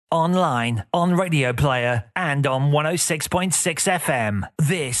online, on Radio Player, and on 106.6 FM.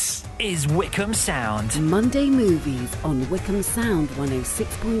 This is Wickham Sound. Monday Movies on Wickham Sound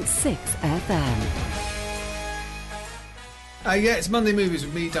 106.6 FM. Yeah, it's Monday Movies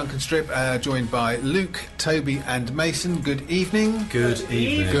with me, Duncan Strip, joined by Luke, Toby and Mason. Good evening. Good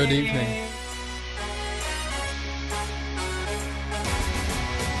evening. Good evening.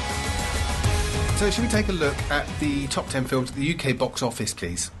 So should we take a look at the top 10 films at the UK box office,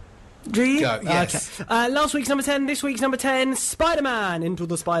 please? Do you? Go, yes. Okay. Last week's number 10, this week's number 10, Spider-Man Into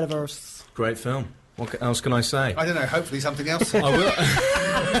the Spider-Verse. Great film. What else can I say? I don't know, hopefully something else. I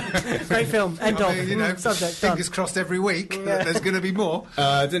will. Great film. End of. I mean, you know, Subject, fingers crossed every week that there's going to be more.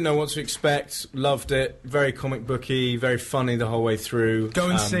 Didn't know what to expect. Loved it. Very comic booky. Very funny the whole way through. Go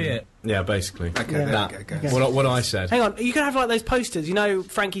and see it. Yeah, basically. Okay, Yeah. there we go. Okay. What I said. Hang on, you can have like those posters. You know,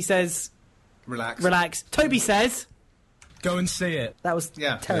 Frankie says, Relax. relax. Toby says, Go and see it. that was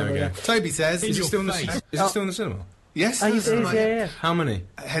Yeah. terrible. There we Yeah. go. Toby says... Is it your still in the? face. Is it still in the cinema? Yes, Oh, you that's did, right. yeah. How many?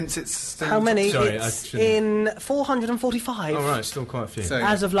 Hence it's... still- How many? Sorry, It's I shouldn't- in 445 Oh right, still quite a few. So-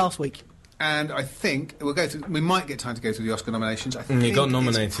 as of last week. And I think we'll go through... We might get time to go through the Oscar nominations. I think He got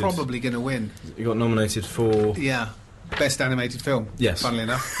nominated. it's probably going to win. You got nominated for. Yeah. Best animated film. Yes. Funnily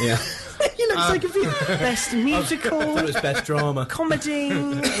enough. Yeah. You look so confused. Best musical. That was best drama. Comedy.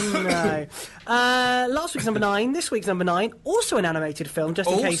 No. Last week's number 9, this week's number 9, also an animated film, just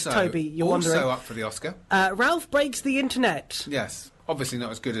in case, Toby, you're wondering. Also up for the Oscar. Ralph Breaks the Internet. Yes. Obviously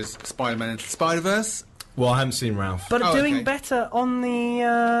not as good as Spider-Man Into the Spider-Verse. Well, I haven't seen Ralph. But Oh, doing okay. better on the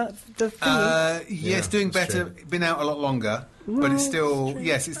thingy. Yes, doing that's better. true. Been out a lot longer, but it's still...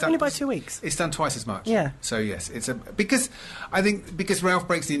 Yes, it's done... Only by 2 weeks. It's done twice as much. Yeah. So yes, it's a... Because I think because Ralph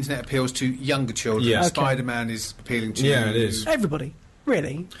Breaks the Internet appeals to younger children, Yeah. Okay. Spider-Man is appealing to... Yeah, it is. Everybody.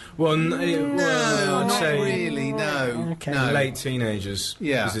 Really? Well, No, I'd not say really, no. Okay. No. late teenagers.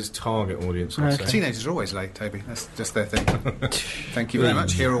 Yeah. Is his target audience. I'd say. Teenagers are always late, Toby. That's just their thing. Thank you very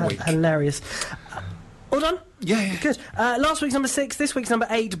much. Here all week. Hilarious. All done? Yeah. Good. Last week's number 6, this week's number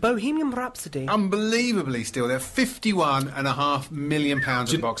 8, Bohemian Rhapsody. Unbelievably still, they're £51.5 million at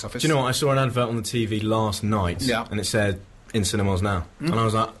the box office. Do you know what? I saw an advert on the TV last night, Yeah. and it said in cinemas now, and I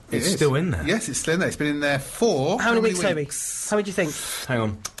was like, it's It is. still in there. Yes, it's still in there. It's been in there for... How many weeks, Toby? How many do you think? Hang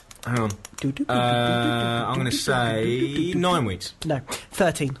on. I'm going to say 9 weeks. No,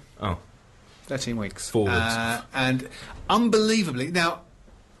 13. Oh, 13 weeks. 4 weeks. And unbelievably... Now,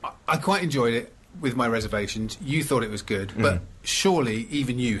 I quite enjoyed it with my reservations. You thought it was good, but surely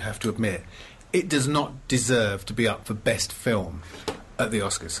even you have to admit it does not deserve to be up for Best Film at the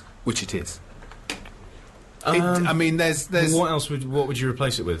Oscars, which it is. I mean, there's what else what would you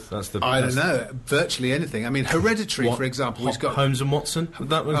replace it with? That's the. I don't know, virtually anything. I mean, Hereditary, What? for example, which got... Holmes and Watson.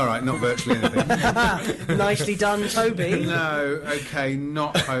 That was All right, not virtually anything. Nicely done, Toby. No, okay,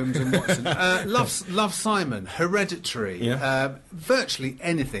 not Holmes and Watson. Love Simon, Hereditary, Yeah. virtually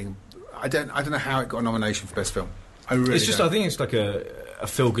anything. I don't know how it got a nomination for Best Film. I really It's just. don't. I think it's like a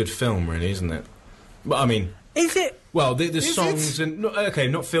feel-good film, really, isn't it? But I mean, Is it? well, the Is songs it? and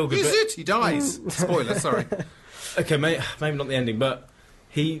not feel-good. Is but, it? He dies. Spoiler, sorry. Okay, maybe not the ending, but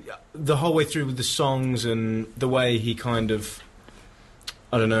the whole way through with the songs and the way he kind of,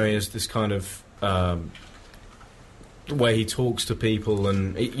 I don't know, he has this kind of the way he talks to people,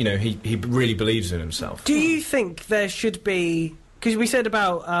 and he really believes in himself. Do you think there should be... Because we said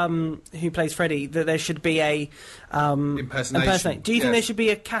about who plays Freddy, that there should be a... Impersonation. Do you think Yes. there should be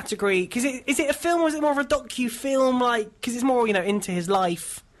a category... Because is it a film or is it more of a docu-film? Because it's more, into his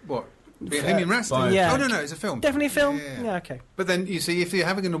life. What? Bohemian Rhapsody? Yeah. Oh, no, it's a film. Definitely a film? Yeah. Okay. But then, you see, if you're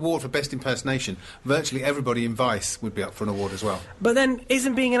having an award for Best Impersonation, virtually everybody in Vice would be up for an award as well. But then,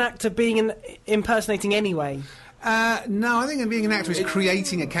 isn't being an actor impersonating anyway? No, I think being an actor is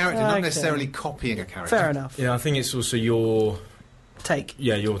creating a character, not Okay. necessarily copying a character. Fair enough. Yeah, I think it's also your Take.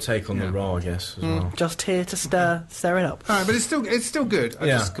 take on the role, I guess, as well. Just here to stir it up. All right, but it's still good.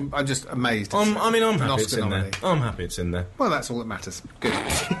 Yeah. I'm just amazed. I'm An happy it's Oscar in there. nominee. I'm happy it's in there. Well, that's all that matters. Good.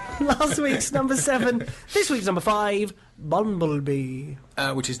 Last week's number 7. This week's number 5, Bumblebee.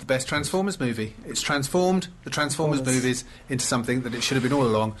 Which is the best Transformers movie. It's transformed the Transformers movies into something that it should have been all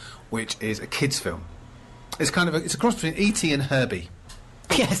along, which is a kids' film. It's kind of it's a cross between E.T. and Herbie.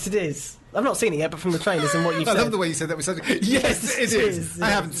 Yes, it is. I've not seen it yet, but from the trailers and what you've I said... love the way you said that with such a... Yes, it is. I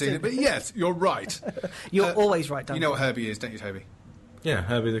haven't seen it, but yes, you're right. You're always right, Duncan. You know what Herbie is, don't you, Toby? Yeah,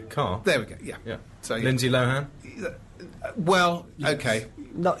 Herbie the car. There we go, yeah. Yeah. So, yeah. Lindsay Lohan. Well, okay.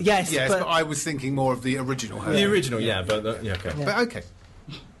 Yes, Yes, but I was thinking more of the original Herbie. The original, yeah, but okay. Yeah. But okay.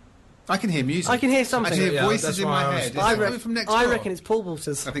 I can hear music. I can hear something. I can hear Yeah, voices that's in why my I was- head. Is I, that coming from next I door? reckon it's Paul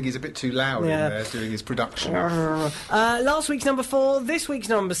Walters. I think he's a bit too loud Yeah. in there doing his production. Last week's number 4, this week's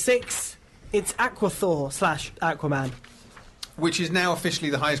number 6. It's Aquathor / Aquaman. Which is now officially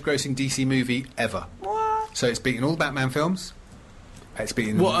the highest grossing DC movie ever. What? So it's beaten all the Batman films. It's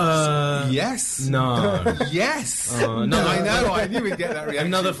beaten... What, Yes. No. Yes. no. I know. I knew we'd get that reaction.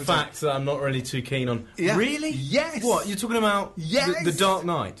 Another fact that I'm not really too keen on. Yeah. Really? Yes. What, you're talking about Yes. the Dark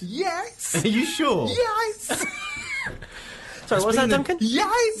Knight? Yes. Are you sure? Yes. Sorry, what's that, beaten Duncan?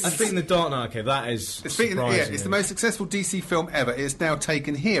 Yes. I've beaten the Dark Knight, okay, that is It's beaten, surprising. it's the most successful DC film ever. It's now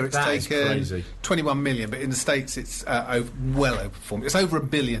taken here. It's That is taken crazy. 21 million, but in the States it's well overperformed. It's over $1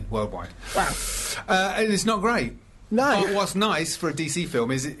 billion worldwide. Wow. And it's not great. No. But what's nice for a DC film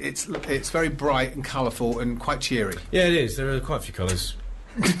is it's very bright and colourful and quite cheery. Yeah, it is. There are quite a few colours.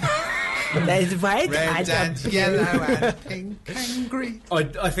 There's red and yellow and pink and green.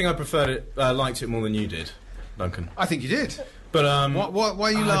 I think I preferred it, liked it more than you did, Duncan. I think you did. But Why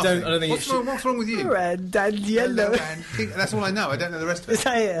are you I laughing? don't think what's, it should- wrong, what's wrong with you? Red and yellow. and pink. That's all I know. I don't know the rest of it. Is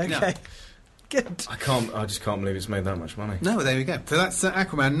that it? No. Okay. Good. I just can't believe it's made that much money. No, there we go. So that's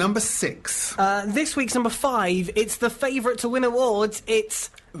Aquaman number 6. This week's number 5, it's the favourite to win awards. It's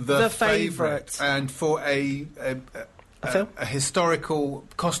the favourite. And for a film? a historical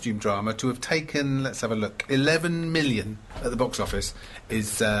costume drama to have taken, let's have a look, 11 million at the box office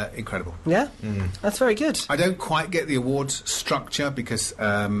is incredible. Yeah? That's very good. I don't quite get the awards structure because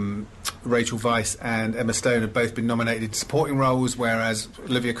Rachel Weisz and Emma Stone have both been nominated supporting roles, whereas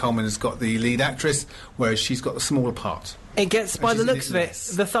Olivia Colman has got the lead actress, whereas she's got the smaller part. It gets, by Which the is looks of it,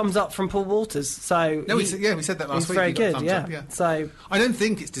 less. the thumbs up from Paul Walters. So No, we said that last he's week. very He got good, thumbs yeah. up, yeah. So, I don't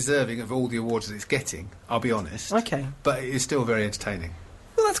think it's deserving of all the awards that it's getting, I'll be honest. okay. But it is still very entertaining.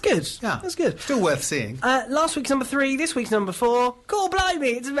 Well, that's good. Yeah. That's good. Still worth seeing. Last week's number 3, this week's number 4. Call blimey,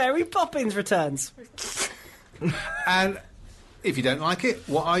 it's Mary Poppins returns. And if you don't like it,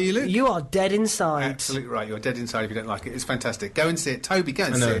 what are you, Luke? You are dead inside. Absolutely right. You're dead inside if you don't like it. It's fantastic. Go and see it. Toby, go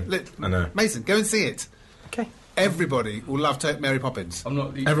and I know. see it. Look, I know. Mason, go and see it. Okay. Everybody will love Mary Poppins. I'm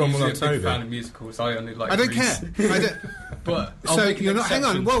not Everyone will usually a love big Toby. fan of musicals. I only like I don't Grease. care. I don't. But I'll So make an you're not. Hang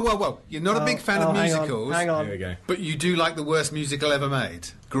on. exception. Whoa. You're not a big fan of hang on, musicals, Hang on. Here we go. but you do like the worst musical ever made,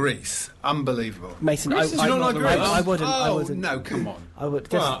 Grease. Unbelievable. Mason, Grease is not like Grease. I wouldn't. Oh I wouldn't. no! Come on. I would.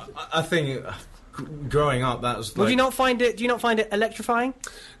 Just, Well, I think growing up, that was. would like, you not find it? Do you not find it electrifying?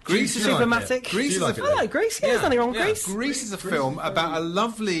 Grease is you like Supermatic? it? Grease Do you is like a- it I then? like Grease. Yeah, there's nothing wrong with yeah. Grease. Grease is a film about a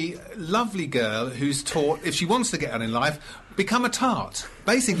lovely girl who's taught, if she wants to get on in life, become a tart.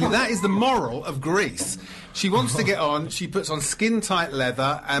 Basically, that is the moral of Grease. She wants to get on, she puts on skin-tight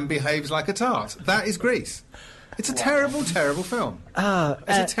leather and behaves like a tart. That is Grease. It's a terrible film. It's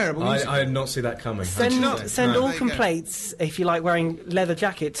a terrible musical. I did not see that coming. Send, not? send No, all there you go. complaints, if you like wearing leather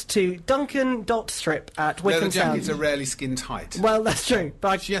jackets, to Duncan.strip at Leather Wickham jackets Sound. are rarely skin-tight. Well, that's true.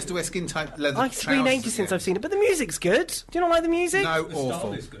 But She has to wear skin-tight leather it's trousers. been ages since I've seen it. But the music's good. Do you not like the music? No, The awful.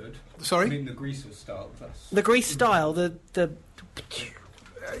 style is good. Sorry? I mean, the Grease style. That's The Grease style, the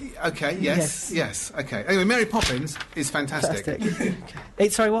Okay, yes, okay. Anyway, Mary Poppins is fantastic. fantastic.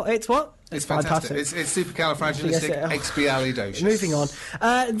 It's sorry, what? It's what? It's fantastic. It's supercalifragilisticexpialidocious. Moving on.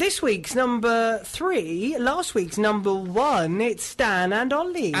 This week's number 3, last week's number 1, it's Stan and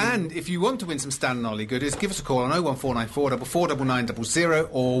Ollie. And if you want to win some Stan and Ollie goodies, give us a call on 01494 449900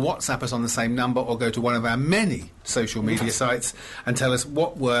 or WhatsApp us on the same number or go to one of our many social media sites and tell us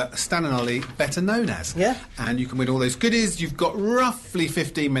what were Stan and Ollie better known as. Yeah. And you can win all those goodies. You've got roughly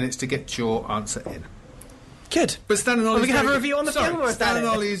 15 minutes to get your answer in. Good. But Stan and Ollie. we can have a review on the film, or is Stan that and it?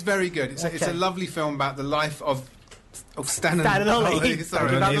 Ollie is very good. It's Okay. a lovely film about the life of Stan and Ollie.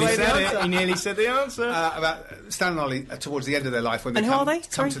 Sorry, About the way they said answer. it. He nearly said the answer. about Stan and Ollie towards the end of their life when they And who come, are they? come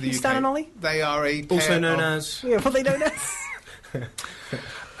Sorry, to the UK. Stan and Ollie? They are a pair Also known of- as. Yeah, what they don't know.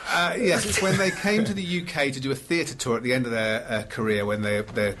 yes, it's when they came to the UK to do a theatre tour at the end of their career when their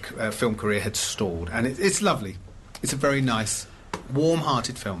film career had stalled, and it's lovely. It's a very nice,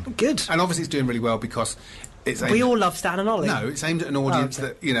 warm-hearted film. Good. And obviously, it's doing really well because it's aimed We at- all love Stan and Ollie. No, it's aimed at an audience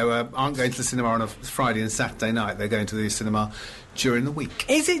okay. that aren't going to the cinema on a Friday and Saturday night. They're going to the cinema during the week.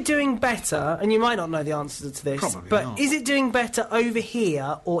 Is it doing better? And you might not know the answer to this, Probably but not. is it doing better over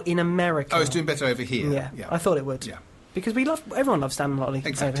here or in America? Oh, it's doing better over here. Yeah, I thought it would. Yeah. Because everyone loves Stan and Ollie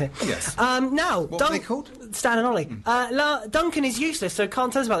Exactly, over here. yes. Now, What were they called? Stan and Ollie. Duncan is useless, so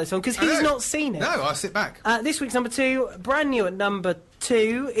can't tell us about this film because I he's know. not seen it. No, I'll sit back. This week's number 2, brand new at number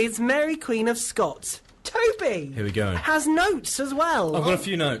 2, is Mary Queen of Scots. Toby! Here we go. Has notes as well. I've got a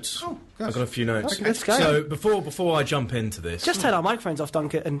few notes. Oh, gosh. I've got a few notes. Okay, let's go. So before I jump into this, Just turn our microphones off,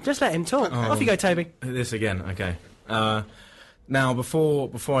 Duncan, and just let him talk. Oh. Off you go, Toby. this again. Okay. Now,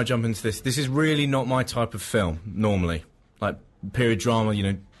 before I jump into this is really not my type of film normally. Like period drama,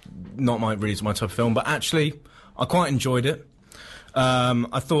 not my type of film. But actually, I quite enjoyed it.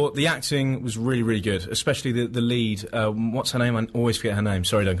 I thought the acting was really, really good, especially the lead. What's her name? I always forget her name.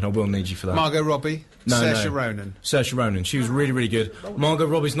 Sorry, Duncan, I will need you for that. Margot Robbie? Saoirse Ronan. Saoirse Ronan. She was really, really good. Margot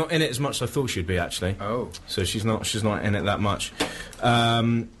Robbie's not in it as much as I thought she'd be, actually. Oh. So she's not in it that much.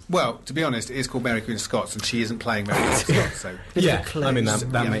 Well, to be honest, it is called Mary Queen of Scots, and she isn't playing Mary Queen of Scots, so... Yeah, I mean,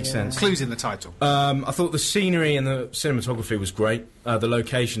 that makes sense. Clues in the title. I thought the scenery and the cinematography was great. The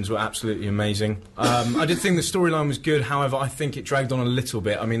locations were absolutely amazing. I did think the storyline was good, however, I think it dragged on a little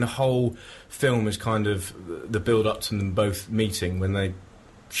bit. I mean, the whole film is kind of the build-up to them both meeting when they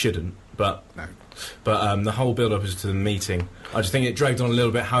shouldn't, but... No. But the whole build-up is to the meeting. I just think it dragged on a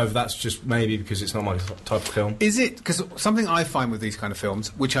little bit. However, that's just maybe because it's not my type of film. Is it... Because something I find with these kind of films,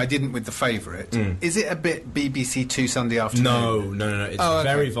 which I didn't with The Favourite, is it a bit BBC Two Sunday Afternoon? No. It's okay.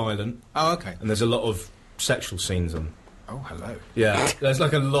 very violent. Oh, okay. And there's a lot of sexual scenes in. Oh, hello. Yeah, there's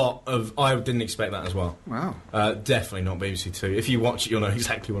like a lot of... I didn't expect that as well. Wow. Definitely not BBC Two. If you watch it, you'll know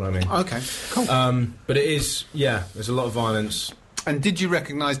exactly what I mean. Okay, cool. But it is... Yeah, there's a lot of violence. And did you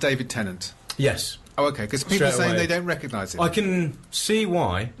recognise David Tennant? Yes. Oh, okay, because people are Straight saying away. they don't recognise him. I can see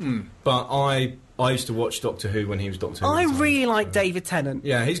why, but I used to watch Doctor Who when he was Doctor Who. I really like David Tennant.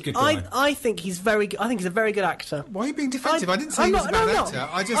 Yeah, he's a good guy. I think he's very good. I think he's a very good actor. Why are you being defensive? I didn't say I'm he was not- a bad no, I'm actor. not.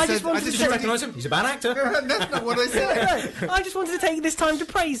 I just I said... just wanted to Did said you he- recognise him? He's a bad actor. That's not what I said. No, I just wanted to take this time to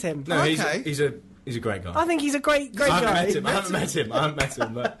praise him. No, Okay. he's a great guy. I think he's a great I guy. haven't met him. I haven't met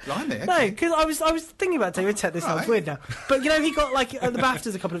him. But Blimey, okay. No, because I was thinking about David Tennant. This sounds Right. weird now, but he got like at the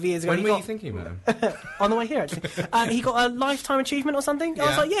BAFTAs a couple of years ago. when he were got, you thinking about him? on the way here actually. He got a lifetime achievement or something. I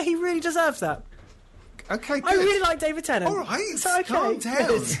was Yeah. like, yeah, he really deserves that. Okay, good. I really like David Tennant. All right, So, okay. calm down.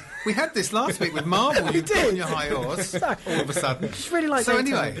 Good. We had this last week with Marvel. You did. on your high horse all of a sudden. Just really like So David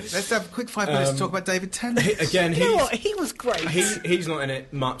anyway, Tennant. let's have a quick 5 minutes to talk about David Tennant. Again, You know what? He was great. he's not in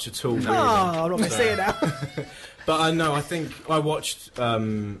it much at all. Really. Oh, I'm not going to say it now. But I know. I think I watched a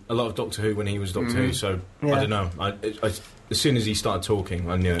lot of Doctor Who when he was Doctor Who. So Yeah. I don't know. I, as soon as he started talking,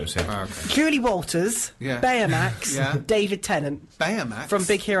 I knew it was him. Okay. Julie Walters, Yeah. Baymax, Yeah. David Tennant Baymax. from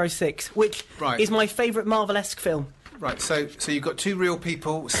Big Hero 6, which Right. is my favourite Marvel-esque film. Right, so you've got two real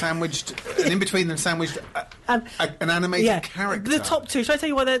people sandwiched, and in between them sandwiched And an animated yeah, character. the top two. Should I tell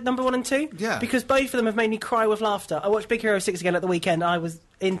you why they're number 1 and 2? Yeah. Because both of them have made me cry with laughter. I watched Big Hero 6 again at the weekend. I was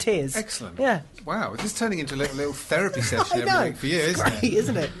in tears. Excellent. Yeah. Wow, this is turning into a little therapy session I know. every week for you, It's isn't great, it?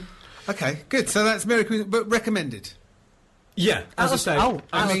 isn't it? Okay, good. So that's Mary Queen, but recommended. Yeah, as I say, out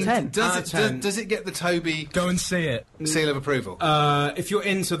of 10. Does Out it of 10. does it get the Toby Go and see it. seal of approval? if you're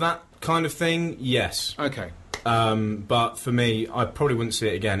into that kind of thing, yes. Okay. But for me, I probably wouldn't see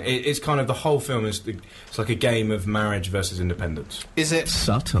it again. It's kind of the whole film is it's like a game of marriage versus independence. Is it?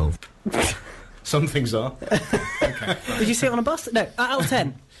 Subtle. Some things are. Did you see it on a bus? No, out of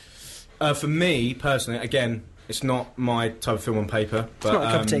 10. For me personally, again, it's not my type of film on paper. But, not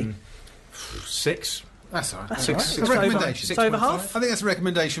a cup of tea. 6. That's all right. That's Six. all right. It's a It's over- recommendation. it's over half. I think that's a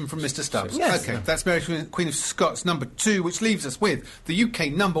recommendation from Mr. Stubbs. Yes. Okay, that's Mary Queen of Scots number 2, which leaves us with the UK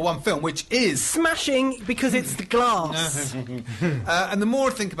number 1 film, which is... Smashing because it's the glass. and the more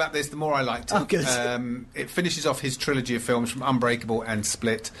I think about this, the more I liked it. Oh, good. It finishes off his trilogy of films from Unbreakable and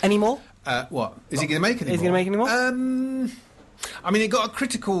Split. Any more? What? Is he going to make any more? Is he gonna make any more? I mean, it got a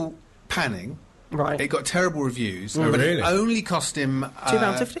critical panning. Right. It got terrible reviews, Oh, but really? it only cost him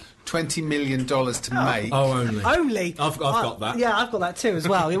 £2.50? $20 million to make. Oh, only. Only. I've got that. Yeah, I've got that too as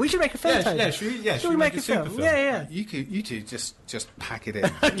well. Yeah, we should make a film. Yeah, Tony. yeah, should we make a film? super Yeah. You two just pack it in.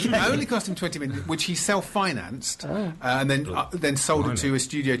 It only cost him $20 million, which he self-financed, and then sold it to a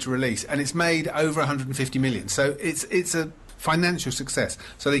studio to release, and it's made over $150 million. So it's a financial success.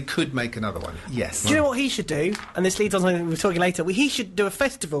 So they could make another one. Yes. Do you know what he should do? And this leads on to something we're talking later. He should do a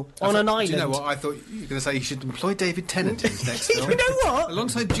festival on an island. Do you know what? I thought you were going to say he should employ David Tennant in his next film. You know what?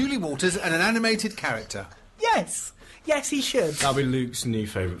 Alongside Julie Walters and an animated character. Yes. Yes, he should. That'll be Luke's new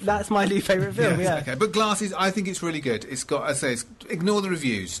favourite film. That's my new favourite film, Yes, yeah. Okay, but Glasses, I think it's really good. It's got, ignore the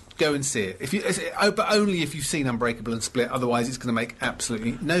reviews. Go and see it. But only if you've seen Unbreakable and Split. Otherwise, it's going to make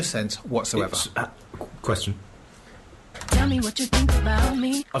absolutely no sense whatsoever. Question. Tell me what you think about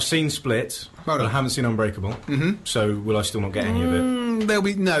me. I've seen Split, Well but I done. haven't seen Unbreakable. So will I still not get any of it?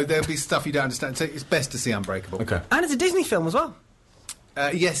 There'll be stuff you don't understand. So it's best to see Unbreakable. Okay. And it's a Disney film as well.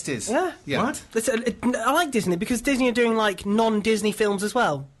 Yes, it is. Yeah. Yeah. I like Disney because Disney are doing like non-Disney films as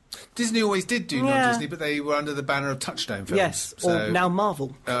well. Disney always did do Yeah. non-Disney, but they were under the banner of Touchstone films. Yes, So, or now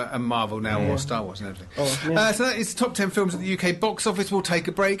Marvel. and Marvel now, or Star Wars and everything. yeah. So that is top 10 films at the UK box office. We'll take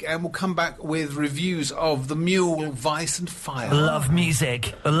a break and we'll come back with reviews of The Mule, Vice and Fyre. Love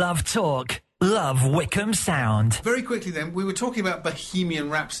music, love talk, love Wickham Sound. Very quickly then, we were talking about Bohemian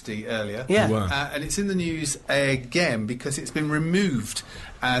Rhapsody earlier. Yeah. We were. And it's in the news again because it's been removed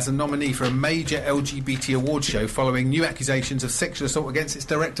as a nominee for a major LGBT award show following new accusations of sexual assault against its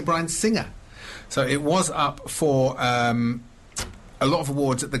director Bryan Singer. So it was up for a lot of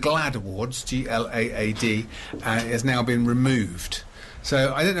awards at the GLAAD Awards, GLAAD, and it has now been removed.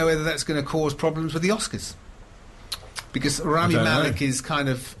 So I don't know whether that's going to cause problems with the Oscars. Because Rami don't know. Malek is kind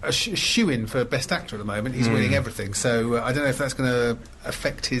of a shoe-in for Best Actor at the moment. He's winning everything. So I don't know if that's going to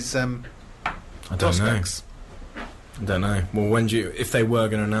affect his I don't prospects. know. I don't know. Well, if they were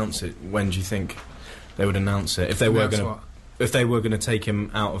going to announce it, when do you think they would announce it? If they were Announce going what? to, if they were going to take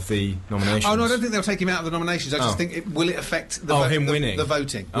him out of the nominations? Oh no, I don't think they'll take him out of the nominations. I just Oh. think will it affect the him winning? the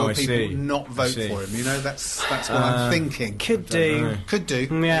voting? Oh, Will I people see. not I vote see. for him? You know, that's what I'm thinking. Could do. Could do.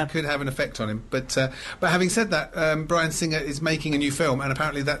 Yeah. It could have an effect on him. But having said that, Bryan Singer is making a new film, and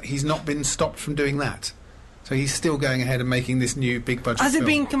apparently that he's not been stopped from doing that. So he's still going ahead and making this new big budget Has it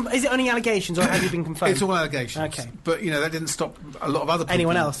film. been? Is it only allegations, or has it been confirmed? It's all allegations. Okay. But, you know, that didn't stop a lot of other people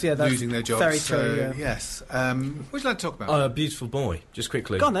Anyone else, yeah, that's losing their jobs. very so, true, yeah. Yes. What would you like to talk about? Beautiful Boy, just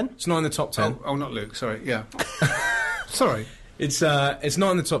quickly. Go on then. It's not in the top 10. Oh, not Luke. Sorry. Yeah. Sorry. It's not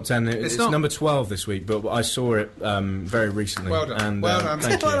in the top 10. It's not. number 12 this week, but I saw it very recently. Well done. And, well done.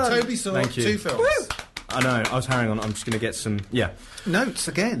 Thank you. Well done. Toby saw Thank you. 2 films. I know. I was hanging on. I'm just going to get some. Yeah. Notes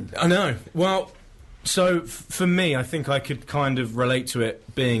again. I know. Well, so for me, I think I could kind of relate to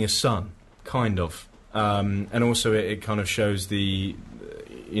it being a son, kind of, and also it kind of shows the,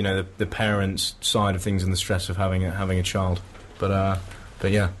 you know, the parents' side of things and the stress of having a child. But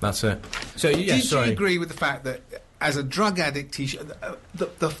yeah, that's it. So yeah, Did sorry. you agree with the fact that as a drug addict,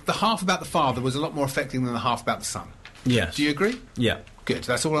 the half about the father was a lot more affecting than the half about the son? Yes. Do you agree? Yeah. Good.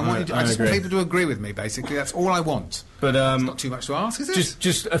 That's all I want. I just want agree. people to agree with me. Basically, that's all I want. But Not too much to ask, is it?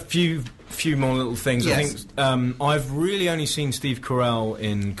 just a few more little things. Yes. I think I've really only seen Steve Carell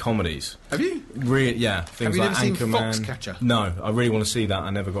in comedies. Have you? Yeah, things Have you like never seen Anchorman. Foxcatcher? No, I really want to see that. I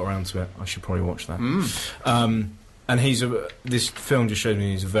never got around to it. I should probably watch that. And this film just showed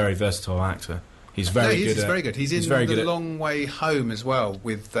me he's a very versatile actor. He's very good. He's very good. He's in very The good at- Long Way Home as well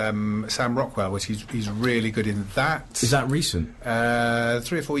with Sam Rockwell, which he's really good in that. Is that recent?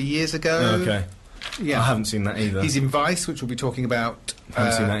 3 or 4 years ago? Oh, okay. Yeah. I haven't seen that either. He's in Vice, which we'll be talking about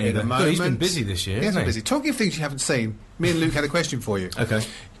haven't seen that in either. a God, moment. he's been busy this year, He has hasn't been he? busy. Talking of things you haven't seen, me and Luke had a question for you. Okay.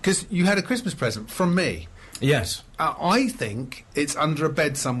 Because you had a Christmas present from me. Yes. I think it's under a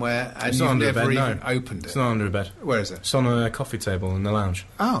bed somewhere and It's you've not under a never bed, even no. opened it. It's not under a bed. Where is it? It's on a coffee table in the lounge.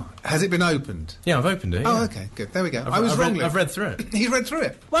 Oh, has it been opened? Yeah, I've opened it. Oh, yeah. okay, good. There we go. I've, I was I've wrong, read, Luke. I've read through it. He's read through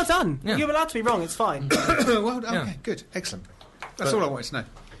it. Well done. Yeah. You're allowed to be wrong. It's fine. Well, okay, Yeah. good, excellent. That's But- all I wanted to know.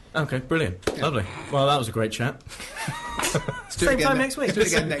 Okay, brilliant. Lovely. Well, that was a great chat. Let's do it Same again time next week. Let's do it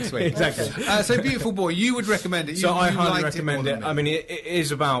again next week. Exactly. So, Beautiful Boy, you would recommend it. So I you highly liked recommend more it. than I mean, it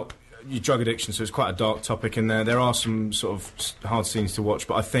is about your drug addiction, so it's quite a dark topic in there. There are some sort of hard scenes to watch,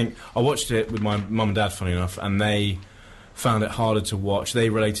 but I think I watched it with my mum and dad, funny enough, and they found it harder to watch. They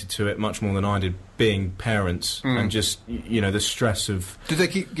related to it much more than I did, being parents, and just, you know, the stress of... Did they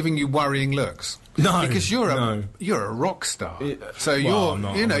keep giving you worrying looks? No, because you're no. a rock star. So Well, no,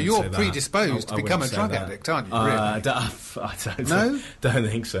 I you're wouldn't say that. predisposed to I become a wouldn't say drug that. addict, aren't you? I Really? don't, No? don't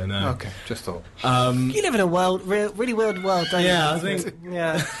think so, no. Okay, just thought. You live in a really weird world, don't you? Yeah, I think...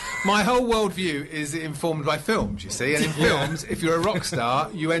 Yeah. My whole worldview is informed by films, you see, and in films, if you're a rock star,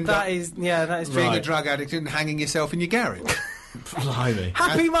 you end up That is being true. a drug addict and hanging yourself in your garage. Blimey.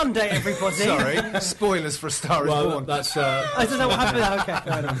 Happy Monday, everybody. Sorry, spoilers for A Star Is Well, Born. that's... I don't know what happened there. Okay,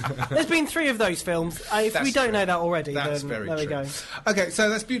 fair enough. There's been 3 of those films. If That's we don't true. know that already, That's then very there we true. go. Okay, so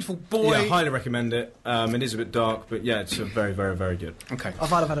that's Beautiful Boy. Yeah, highly recommend it. It is a bit dark, but yeah, it's a very, very, very good. Okay. I've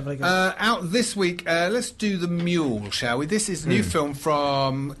had a very good. Out this week, let's do The Mule, shall we? This is a new film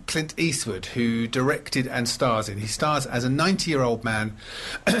from Clint Eastwood, who directed and stars in. He stars as a 90-year-old man.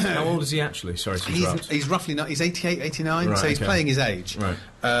 How old is he actually? Sorry to interrupt. He's roughly he's 88, 89, Right, so he's okay. playing his age. Right.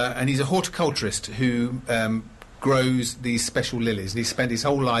 And he's a horticulturist who grows these special lilies. And he's spent his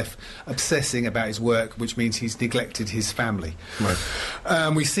whole life obsessing about his work, which means he's neglected his family.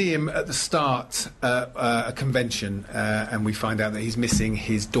 Right. We see him at the start at a convention, and we find out that he's missing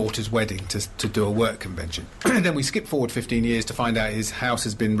his daughter's wedding to do a work convention. Then we skip forward 15 years to find out his house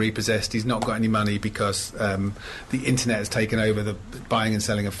has been repossessed. He's not got any money because the internet has taken over the buying and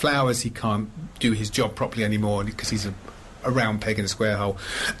selling of flowers. He can't do his job properly anymore because he's a a round peg in a square hole.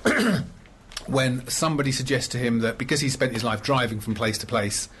 When somebody suggests to him that because he spent his life driving from place to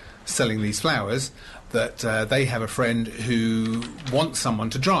place selling these flowers, that they have a friend who wants someone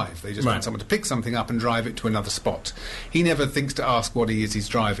to drive. They just want someone to pick something up and drive it to another spot. He never thinks to ask what he is he's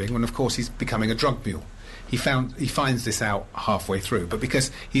driving, when of course he's becoming a drug mule. He finds this out halfway through, but because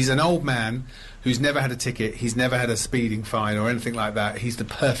he's an old man who's never had a ticket, he's never had a speeding fine or anything like that, he's the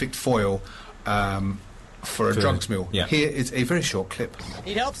perfect foil for a drugs mule. Yeah. Here is a very short clip.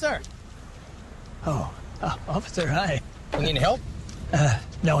 Need help, sir? Oh, officer, hi. You need help?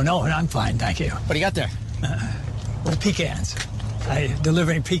 No, I'm fine, thank you. What do you got there? Well, pecans. I'm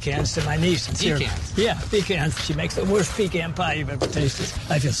delivering pecans to my niece in Syria. Pecans? Yeah, pecans. She makes the worst pecan pie you've ever tasted.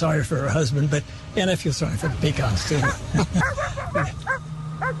 I feel sorry for her husband, and I feel sorry for the pecans, too.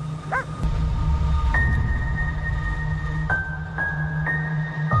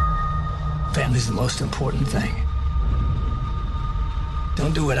 Family's the most important thing.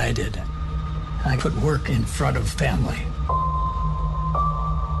 Don't do what I did. I put work in front of family.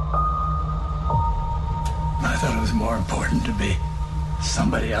 I thought it was more important to be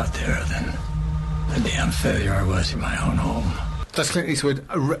somebody out there than the damn failure I was in my own home. That's Clint Eastwood,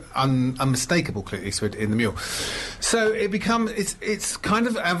 unmistakable Clint Eastwood in The Mule. So it's kind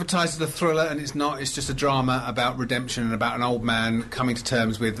of advertised as a thriller, and it's not. It's just a drama about redemption and about an old man coming to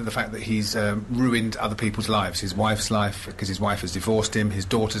terms with the fact that he's ruined other people's lives. His wife's life, because his wife has divorced him. His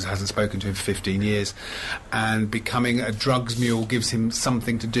daughter hasn't spoken to him for 15 years. And becoming a drugs mule gives him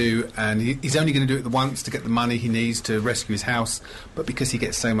something to do, and he's only going to do it the once to get the money he needs to rescue his house. But because he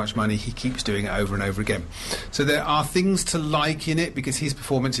gets so much money, he keeps doing it over and over again. So there are things to like in it, because his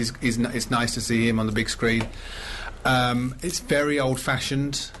performance is it's nice to see him on the big screen. It's very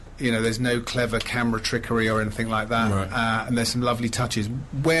old-fashioned. You know, there's no clever camera trickery or anything like that. Right. And there's some lovely touches.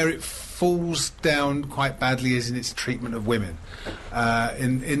 Where it falls down quite badly is in its treatment of women.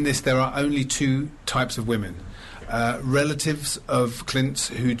 In this, there are only two types of women: relatives of Clint's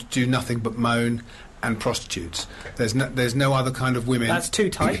who do nothing but moan, and prostitutes. There's no other kind of women. That's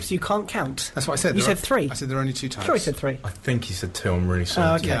two types. You can't count. That's what I said. You said three. I said there are only two types. Sure, he said three. I think he said two. I'm really sorry.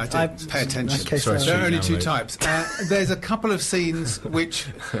 Oh, okay. Yeah, I did. Pay attention. Okay, sorry. There are only two types. There's a couple of scenes which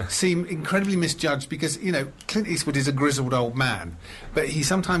seem incredibly misjudged because, you know, Clint Eastwood is a grizzled old man, but he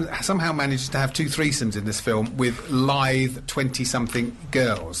somehow manages to have two threesomes in this film with lithe 20-something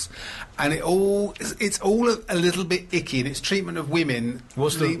girls. And it's all a little bit icky in its treatment of women.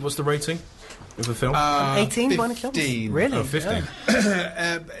 What's the rating of the film? 18, 15. Really? Oh, 15.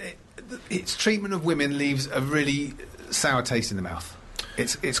 Its treatment of women leaves a really sour taste in the mouth.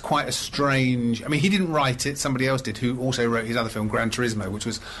 It's quite a strange. I mean, he didn't write it; somebody else did, who also wrote his other film, Gran Turismo, which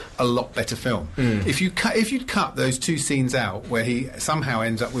was a lot better film. If you'd cut those two scenes out, where he somehow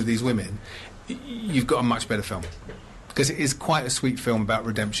ends up with these women, you've got a much better film, because it is quite a sweet film about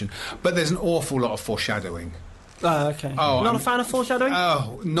redemption. But there's an awful lot of foreshadowing. Oh, okay. Oh, Not a fan of foreshadowing?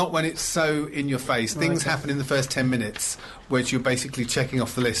 Oh, not when it's so in your face. Things happen in the first 10 minutes, which you're basically checking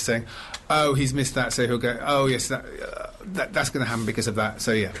off the list, saying, "Oh, he's missed that," so he'll go, "Oh, yes, that's going to happen because of that."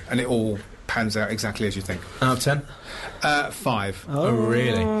 So yeah, and it all pans out exactly as you think. Out of 10? 5. Oh,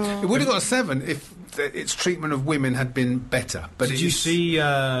 really? It would have got a 7 if its treatment of women had been better. But did you see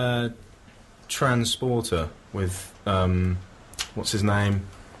Transporter with what's his name?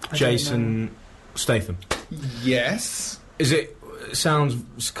 Jason Statham. Yes.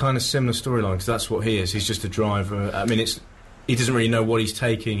 Sounds kind of similar storyline, because that's what he is. He's just a driver. I mean, he doesn't really know what he's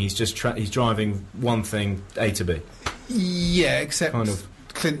taking. He's just he's driving one thing, A to B. Yeah, except kind of.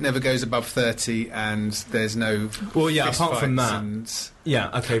 Clint never goes above 30, and there's no. Well, yeah. fist Apart from fights that,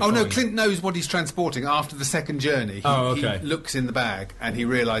 yeah. Okay. Oh fine. no, Clint knows what he's transporting. After the second journey, he looks in the bag and he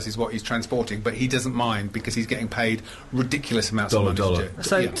realises what he's transporting, but he doesn't mind because he's getting paid ridiculous amounts of money to do.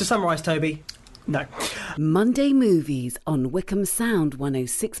 So to summarise, Toby. No. Monday Movies on Wickham Sound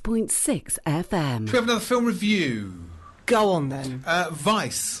 106.6 FM. Should we have another film review? Go on then.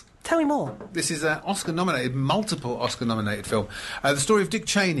 Vice. Tell me more. This is an multiple Oscar-nominated film. The story of Dick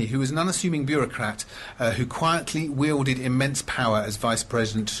Cheney, who was an unassuming bureaucrat who quietly wielded immense power as vice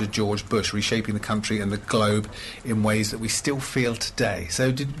president to George Bush, reshaping the country and the globe in ways that we still feel today.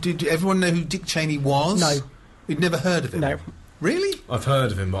 So did everyone know who Dick Cheney was? No. You'd never heard of him? No. Really? I've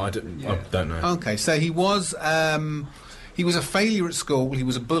heard of him, but I don't know. Okay, so he was a failure at school. He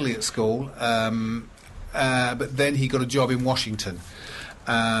was a bully at school, but then he got a job in Washington,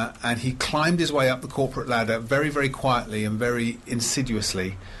 and he climbed his way up the corporate ladder very, very quietly and very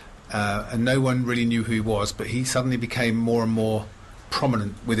insidiously, and no one really knew who he was. But he suddenly became more and more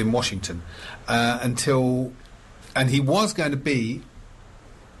prominent within Washington, and he was going to be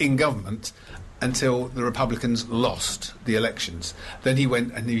in government. until the Republicans lost the elections. Then he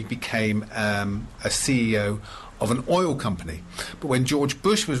went and he became a CEO of an oil company. But when George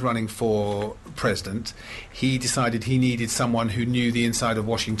Bush was running for president, he decided he needed someone who knew the inside of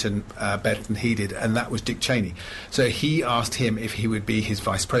Washington better than he did, and that was Dick Cheney. So he asked him if he would be his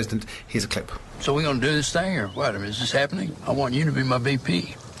vice president. Here's a clip. So we're going to do this thing, or what? Is this happening? I want you to be my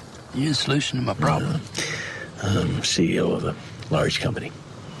VP. You're the solution to my problem. I'm CEO of a large company.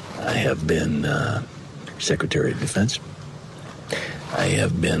 I have been Secretary of Defense. I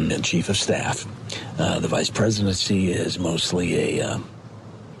have been Chief of Staff. The vice presidency is mostly a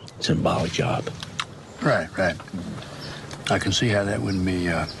symbolic job. Right. I can see how that wouldn't be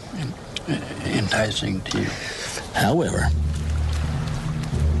enticing to you. However,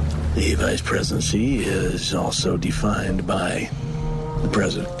 the vice presidency is also defined by the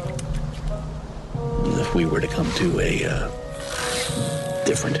president. And if we were to come to a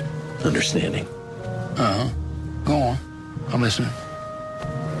different understanding. Go on. I'm listening.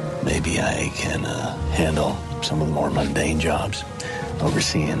 Maybe I can handle some of the more mundane jobs,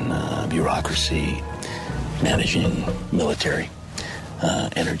 overseeing bureaucracy, managing military,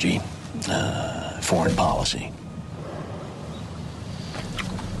 energy, foreign policy.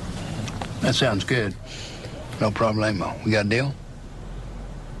 That sounds good. No problemo. We got a deal?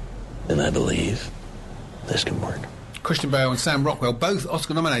 And I believe this can work. Christian Bale and Sam Rockwell, both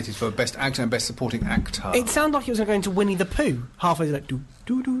Oscar nominated for Best Actor and Best Supporting Actor. It sounded like it was going to go into Winnie the Pooh. Halfway through, like, do.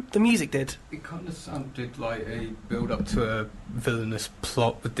 The music did. It kind of sounded like a build-up to a villainous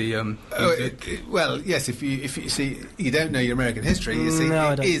plot with the well, yes. If you see, you don't know your American history. You see, No,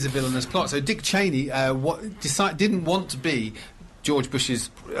 I it don't. is a villainous plot. So Dick Cheney didn't want to be George Bush's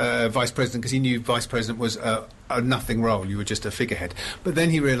vice president because he knew vice president was a nothing role. You were just a figurehead. But then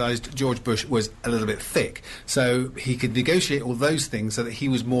he realised George Bush was a little bit thick, so he could negotiate all those things so that he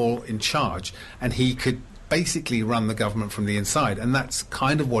was more in charge and he could basically run the government from the inside, and that's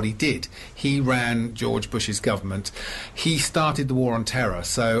kind of what he did. He ran George Bush's government. He started the war on terror.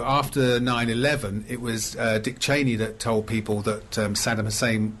 So after 9/11, it was Dick Cheney that told people that Saddam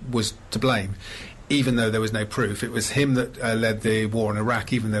Hussein was to blame. Even though there was no proof, it was him that led the war in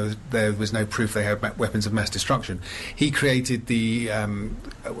Iraq, even though there was no proof they had weapons of mass destruction. He created the,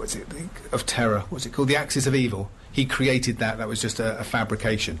 of terror, what's it called? The Axis of Evil. He created that. That was just a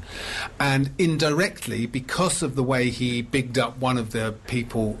fabrication. And indirectly, because of the way he bigged up one of the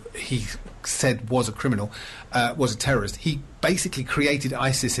people he said was a criminal, was a terrorist, he basically created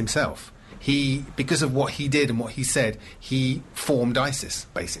ISIS himself. Because of what he did and what he said, he formed ISIS,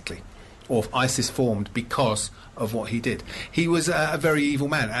 basically. Or ISIS formed because of what he did. He was a very evil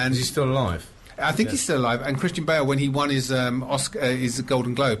man. And is he still alive? I think he's still alive. And Christian Bale, when he won his Oscar, his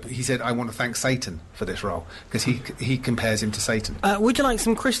Golden Globe, he said, "I want to thank Satan for this role," because he compares him to Satan. Would you like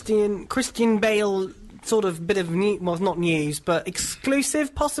some Christian Bale sort of bit of well, not news, but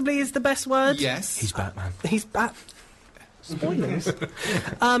exclusive? Possibly is the best word. Yes, he's Batman. He's Spoilers.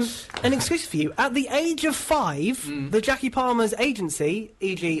 An exclusive for you. At the age of 5, the Jackie Palmer's agency,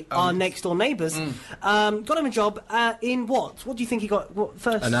 e.g. our next door neighbours, got him a job in what? What do you think he got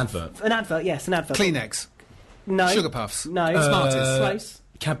first? An advert. An advert, yes, an advert. Kleenex. No. Sugar Puffs. No. Smarties. Close.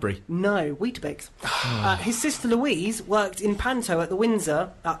 Cadbury. No, Weetabix. His sister Louise worked in Panto at the Windsor.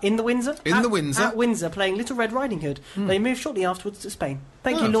 In the Windsor? At Windsor, playing Little Red Riding Hood. They moved shortly afterwards to Spain.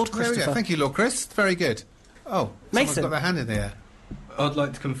 Thank you, Lord Christopher. Thank you, Lord Chris. Very good. Oh, Mason. someone's got their hand in the air. I'd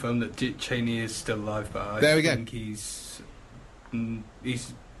like to confirm that Dick Cheney is still alive, but I think he's.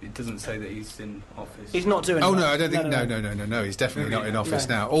 It doesn't say that he's in office. He's not doing. Oh no, I don't think. No. He's definitely not in office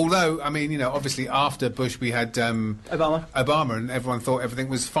now. Although, I mean, obviously after Bush we had Obama, and everyone thought everything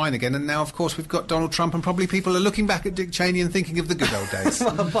was fine again. And now, of course, we've got Donald Trump, and probably people are looking back at Dick Cheney and thinking of the good old days.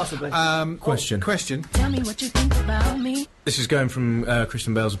 Possibly. Question. Tell me what you think about me. This is going from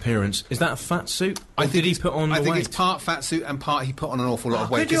Christian Bale's appearance. Is that a fat suit? Or did he put on I the think weight? it's part fat suit and part he put on an awful lot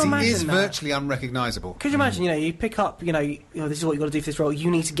of weight, Could you because he imagine is that? virtually unrecognisable. Could you imagine, you pick up, this is what you've got to do for this role, you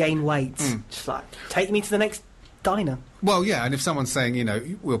need to gain weight. Just like, take me to the next diner. Well, yeah, and if someone's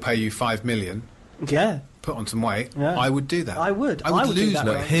saying, we'll pay you $5 million, yeah, put on some weight, yeah. I would do that. I would lose do that.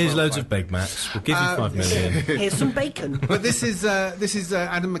 Look, weight. here's loads of Big Macs. We'll give you 5 million. Here's some bacon. But this is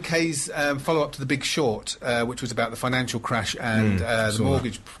Adam McKay's follow-up to The Big Short, which was about the financial crash and the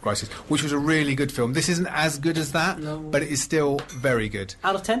mortgage crisis, which was a really good film. This isn't as good as that, but it is still very good.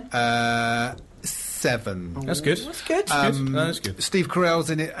 Out of 10? 7. That's good. That's good. That's good. Steve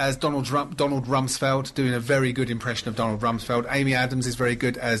Carell's in it as Donald Rumsfeld, doing a very good impression of Donald Rumsfeld. Amy Adams is very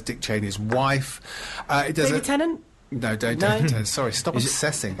good as Dick Cheney's wife. David Tennant? No, don't. Sorry, stop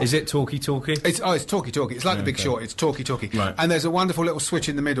obsessing. Is it talky? It's talky. It's like The Big Short. It's talky. Right. And there's a wonderful little switch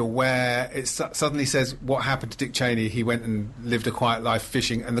in the middle where it suddenly says what happened to Dick Cheney. He went and lived a quiet life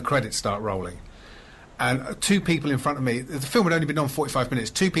fishing, and the credits start rolling. And two people in front of me, the film had only been on 45 minutes,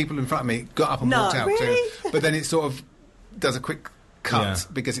 two people in front of me got up and walked out. Really? But then it sort of does a quick cut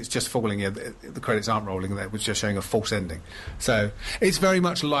because it's just falling. The credits aren't rolling, it was just showing a false ending. So it's very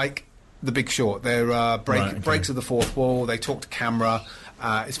much like The Big Short. There are breaks of the fourth wall, they talk to camera,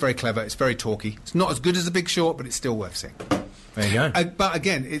 it's very clever, it's very talky. It's not as good as The Big Short, but it's still worth seeing. There you go. But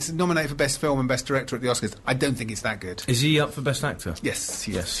again, it's nominated for Best Film and Best Director at the Oscars. I don't think it's that good. Is he up for Best Actor? Yes,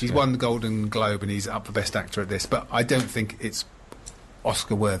 he's won the Golden Globe and he's up for Best Actor at this, but I don't think it's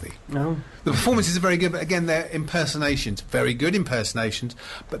Oscar worthy. No. The performances are very good, but again, they're impersonations. Very good impersonations,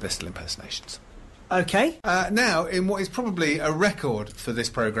 but they're still impersonations. Okay. Now, in what is probably a record for this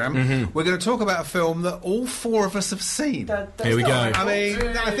programme, we're going to talk about a film that all four of us have seen. Here we go. I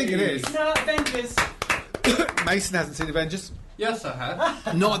mean, I think it is. No, Avengers. Mason hasn't seen Avengers. Yes, I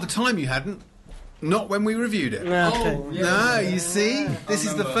had. Not at the time you hadn't. Not when we reviewed it. Okay. You see? This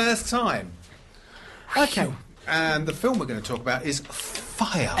is the first time. Okay. And the film we're going to talk about is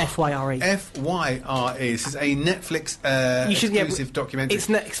Fyre. Fyre. Fyre. This is a Netflix exclusive documentary. It's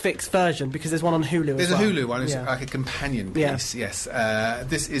Netflix version because there's one on Hulu There's as well. a Hulu one. It's like a companion piece. Yes.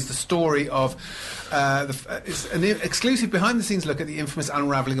 This is the story of... it's an exclusive behind-the-scenes look at the infamous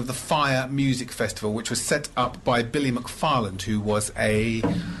unravelling of the Fyre Music Festival, which was set up by Billy McFarland, who was a...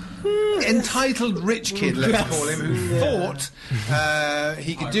 entitled rich kid, let's call him, who thought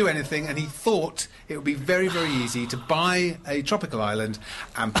he could do anything, and he thought it would be very, very easy to buy a tropical island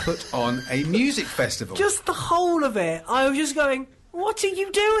and put on a music festival. Just the whole of it. I was just going, what are you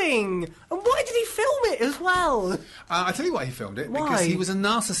doing? And why did he film it as well? I'll tell you why he filmed it. Why? Because he was a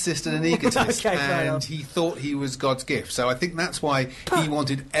narcissist and an egotist, Okay, fair and enough. he thought he was God's gift. So I think that's why he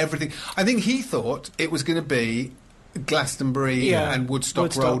wanted everything. I think he thought it was going to be Glastonbury and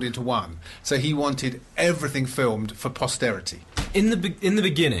Woodstock rolled into one. So he wanted everything filmed for posterity. In the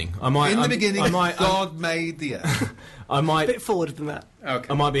beginning, God made the earth. I might A bit forward than that. Okay.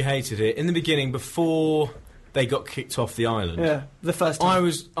 I might be hated here. In the beginning, before they got kicked off the island, Yeah, the first time. I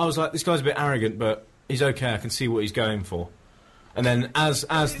was like, this guy's a bit arrogant, but he's okay. I can see what he's going for. And then as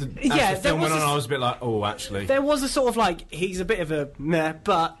the film went on, I was a bit like, oh, actually, There was a sort of like, he's a bit of a meh,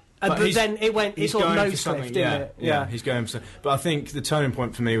 but then it sort of nose slipped, didn't it? Yeah, he's going for... But I think the turning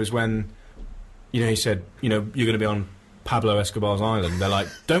point for me was when, he said, you're going to be on Pablo Escobar's island. They're like,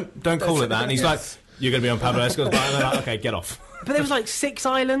 don't call it that. And he's like, you're going to be on Pablo Escobar's island. And they're like, okay, get off. But there was like 6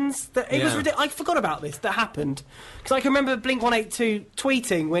 islands. It was ridiculous. I forgot about this. That happened. Because I can remember Blink-182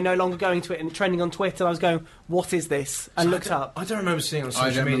 tweeting, we're no longer going to it, and trending on Twitter. I was going, what is this? And looked up. I don't remember seeing it on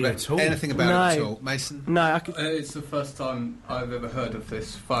social media at all. Anything about it at all. Mason? No, It's the first time I've ever heard of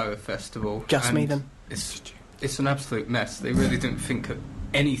this Fyre festival. Just me then. It's an absolute mess. They really didn't think of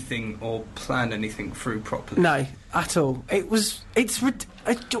anything or plan anything through properly. No, at all. I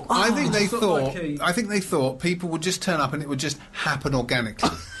think they thought people would just turn up and it would just happen organically.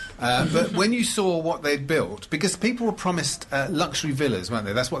 But when you saw what they'd built, because people were promised luxury villas, weren't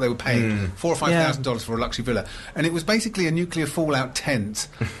they? That's what they were paying, $4,000 or $5,000 for a luxury villa, and it was basically a nuclear fallout tent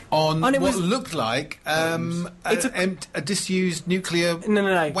on what looked like a disused nuclear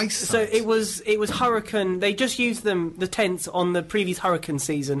waste site. So it was hurricane. They just used the tents on the previous hurricane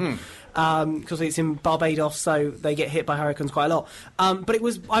season. Because it's in Barbados, so they get hit by hurricanes quite a lot. But it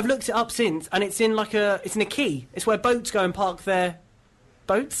was. I've looked it up since, and it's in it's in a quay. It's where boats go and park their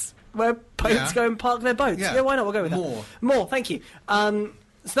boats. Where boats go and park their boats. Yeah, why not? We'll go with that. More. Thank you. So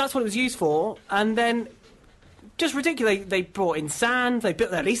that's what it was used for, and then just ridiculous. They brought in sand. They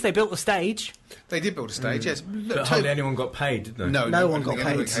built the stage. They did build a stage, yes. But hardly anyone got paid, did they? No one got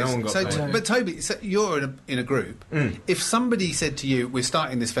paid. But Toby, you're in a group. If somebody said to you, we're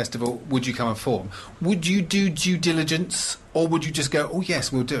starting this festival, would you come and form? Would you do due diligence, or would you just go, oh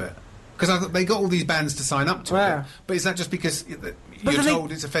yes, we'll do it? Because they got all these bands to sign up to it. But is that just because you're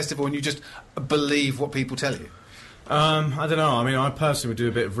told it's a festival and you just believe what people tell you? I don't know. I mean, I personally would do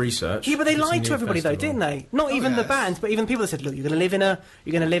a bit of research. Yeah, but they lied to everybody though, didn't they? Not even the bands, but even people that said, "Look, you're going to live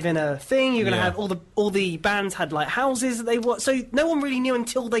in a thing. You're going to have all the bands had like houses that they want." So no one really knew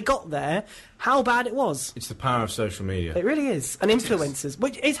until they got there how bad it was. It's the power of social media. It really is, and influencers.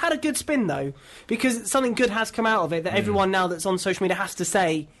 Which it's had a good spin though, because something good has come out of it that everyone now that's on social media has to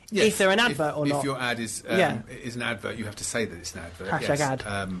say if they're an advert or not. If your ad is an advert, you have to say that it's an advert. Hashtag ad.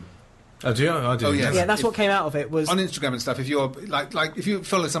 I do. Oh, yes. Yeah, that's what came out of it. Was on Instagram and stuff. If you're like if you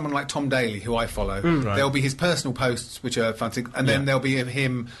follow someone like Tom Daley, who I follow, there'll be his personal posts which are fun, and then there'll be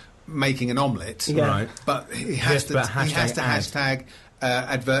him making an omelette, Right. but he has to hashtag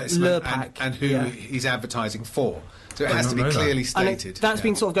advertisement and who he's advertising for. So it has to be clearly stated. That's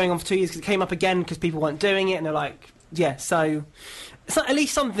been sort of going on for 2 years because it came up again because people weren't doing it, and they're like, so it's at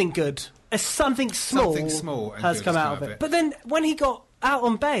least something good. Something small has come out of it. But then when he got out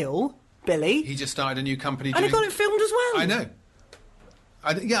on bail, Billy, he just started a new company, and he got it filmed as well. I know.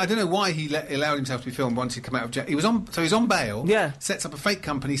 I don't know why he allowed himself to be filmed once he'd come out of jail. He's on bail. Yeah. Sets up a fake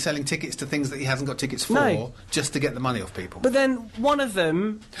company selling tickets to things that he hasn't got tickets for, just to get the money off people. But then one of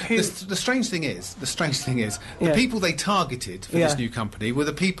them, who the strange thing is, the people they targeted for this new company were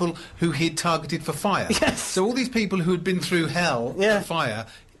the people who he'd targeted for Fyre. Yes. So all these people who had been through hell for Fyre,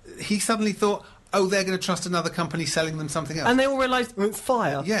 he suddenly thought, oh, they're going to trust another company selling them something else. And they all realised it's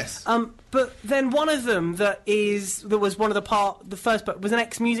Fyre. Yes. But then one of them that was one of the first, but was an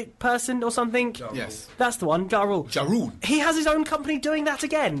ex-music person or something. Yes. That's the one, Ja Rule. Ja Rule. He has his own company doing that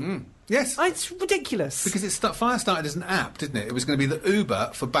again. Yes. It's ridiculous. Because Fyre started as an app, didn't it? It was going to be the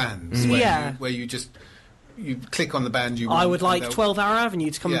Uber for bands. Where you just... You click on the band you want. I would like 12 Hour Avenue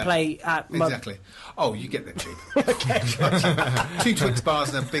to come and play at... Exactly. Oh, you get them cheap. 2 Twix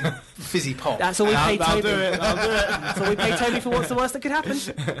bars and a big fizzy pop. That's all we pay Toby. I'll do it. That's all we pay Toby for. What's the worst that could happen?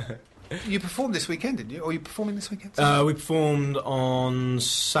 You performed this weekend, didn't you? Or are you performing this weekend? We performed on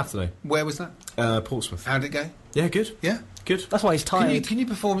Saturday. Where was that? Portsmouth. How did it go? Yeah, good. Yeah? Good. That's why he's tired. Can you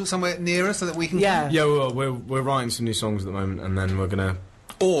perform somewhere nearer so that we can... Yeah. Yeah, we're writing some new songs at the moment, and then we're going to...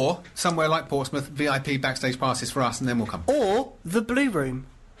 Or somewhere like Portsmouth, VIP backstage passes for us, and then we'll come. Or the Blue Room.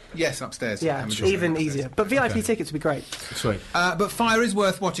 Yes, upstairs. Yeah, even easier. But VIP tickets would be great. Sweet. But Fyre is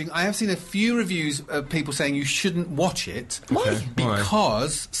worth watching. I have seen a few reviews of people saying you shouldn't watch it. Why?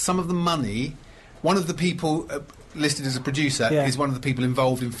 Because some of the money... One of the people... listed as a producer is one of the people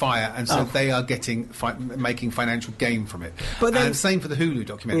involved in Fyre, and so they are making financial gain from it. But then, and same for the Hulu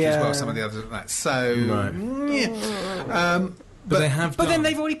documentary as well. Some of the others like that. So But they have. But then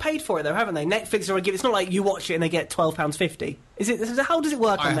they've already paid for it, though, haven't they? Netflix already give. It's not like you watch it and they get £12.50. Is it? How does it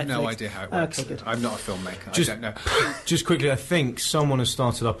work on Netflix? I have no idea how it works. Okay, good. I'm not a filmmaker. I don't know. Just quickly, I think someone has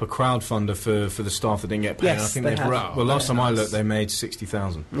started up a crowdfunder for the staff that didn't get paid. Yes, I think they have. Well, last time I looked, they made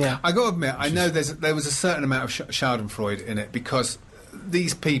 60,000. Yeah. I got to admit, I know there was a certain amount of Schadenfreude in it because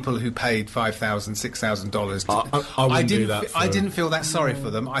these people who paid $5,000, $6,000. I wouldn't do that. I didn't feel that sorry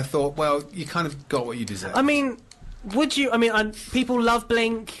for them. I thought, well, you kind of got what you deserve. I mean. Would you? I mean, people love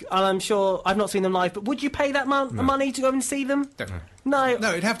Blink, and I'm sure I've not seen them live. But would you pay that amount of money to go and see them? Definitely. No,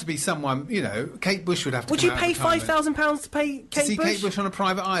 it'd have to be someone. Kate Bush would have to. Would you pay £5,000 to pay Kate Bush? See Kate Bush on a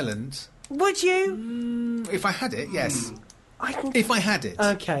private island? Would you? If I had it, yes. If I had it,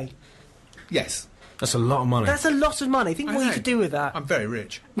 okay. Yes. That's a lot of money. That's a lot of money. Think what you could do with that. I'm very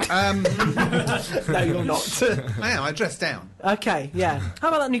rich. No, you're not. I am. I dress down. Okay, yeah. How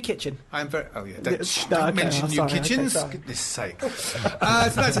about that new kitchen? I am very... Oh, yeah. Don't mention new kitchens. Okay, goodness sake. So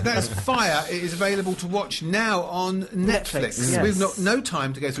that's Fyre. It is available to watch now on Netflix. Yes. We've got no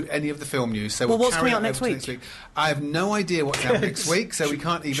time to go through any of the film news, so what's carry coming out on next over to week? I have no idea what's out next week, so we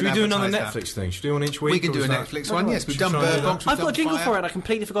can't even Should we do another advertise Netflix thing? Should we do one each week? We can do a Netflix one, yes. We've done try and do Bird Box. I've got a jingle for it. I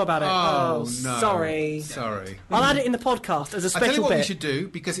completely forgot about it. Oh, no. Sorry. I'll add it in the podcast as a special I tell you what bit. we should do,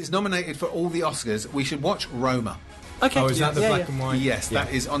 because it's nominated for all the Oscars, we should watch Roma. Okay. Oh, is that the black and white? Yes,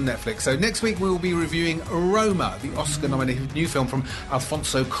 that is on Netflix. So next week we will be reviewing Roma, the Oscar-nominated new film from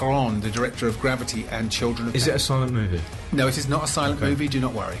Alfonso Cuarón, the director of Gravity and Children of Is it a silent movie? No, it is not a silent movie, do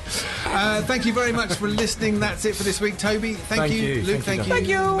not worry. Thank you very much for listening. That's it for this week. Toby, thank you. Luke, thank you. Thank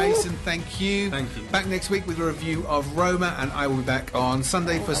you. Mason, thank you. Thank you. Back next week with a review of Roma, and I will be back on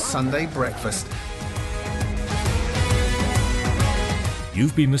Sunday for Sunday Breakfast.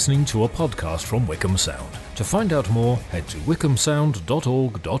 You've been listening to a podcast from Wickham Sound. To find out more, head to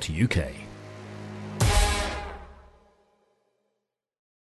wickhamsound.org.uk.